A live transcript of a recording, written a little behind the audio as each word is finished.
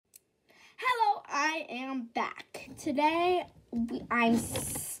I am back. Today, I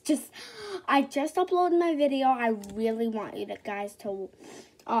just uploaded my video. I really want you guys to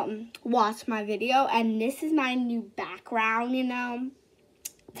watch my video. And this is my new background,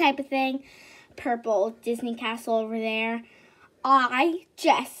 type of thing. Purple Disney Castle over there. I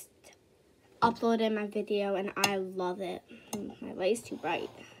just uploaded my video and I love it. My light's too bright.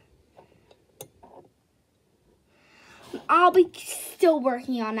 I'll be still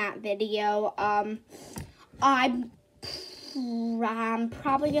working on that video. I'm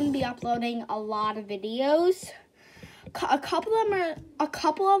probably gonna be uploading a lot of videos. A couple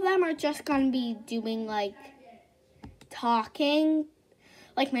of them are just gonna be doing like talking.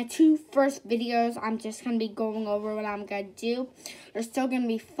 Like my two first videos, I'm just gonna be going over what I'm gonna do. They're still gonna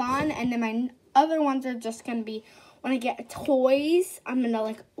be fun, and then my other ones are just gonna be when I get toys. I'm gonna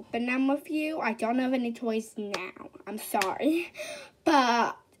like open them with you. I don't have any toys now. I'm sorry,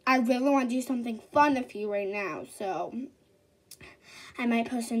 but I really want to do something fun with you right now. So I might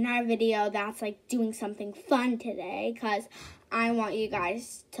post another video that's like doing something fun today, because I want you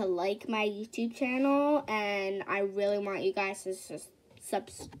guys to like my YouTube channel, and I really want you guys to just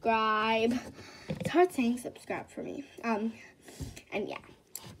subscribe. It's hard saying subscribe for me. And yeah,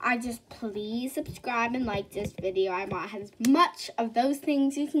 please subscribe and like this video. I want as much of those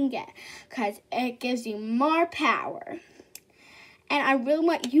things you can get, because it gives you more power. And I really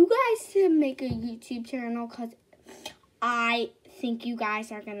want you guys to make a YouTube channel, because I think you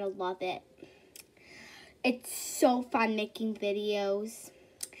guys are gonna love it. It's so fun making videos.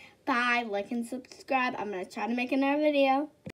 Bye, like and subscribe. I'm gonna try to make another video.